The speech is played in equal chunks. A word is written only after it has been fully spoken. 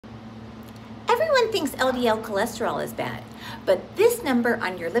Everyone thinks LDL cholesterol is bad, but this number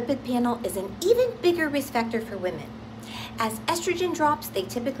on your lipid panel is an even bigger risk factor for women. As estrogen drops, they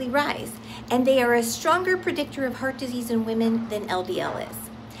typically rise, and they are a stronger predictor of heart disease in women than LDL is.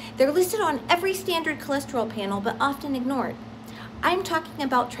 They're listed on every standard cholesterol panel, but often ignored. I'm talking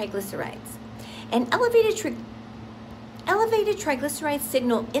about triglycerides. Elevated triglycerides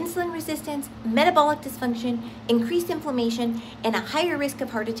signal insulin resistance, metabolic dysfunction, increased inflammation, and a higher risk of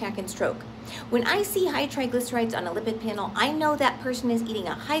heart attack and stroke. When I see high triglycerides on a lipid panel, I know that person is eating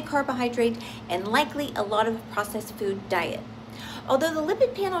a high carbohydrate and likely a lot of processed food diet. Although the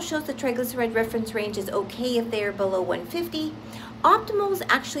lipid panel shows the triglyceride reference range is okay if they are below 150, optimal is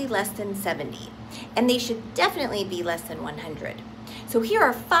actually less than 70, and they should definitely be less than 100. So here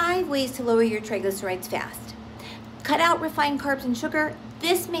are 5 ways to lower your triglycerides fast. Cut out refined carbs and sugar.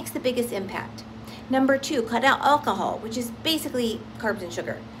 This makes the biggest impact. Number 2, cut out alcohol, which is basically carbs and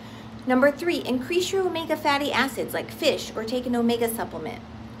sugar. Number 3, increase your omega fatty acids like fish or take an omega supplement.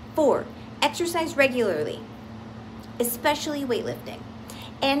 4, exercise regularly, especially weightlifting.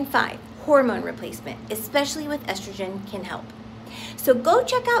 And 5, hormone replacement, especially with estrogen, can help. So go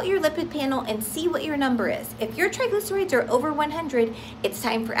check out your lipid panel and see what your number is. If your triglycerides are over 100, it's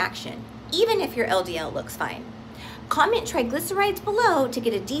time for action, even if your LDL looks fine. Comment triglycerides below to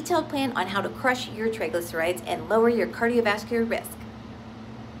get a detailed plan on how to crush your triglycerides and lower your cardiovascular risk.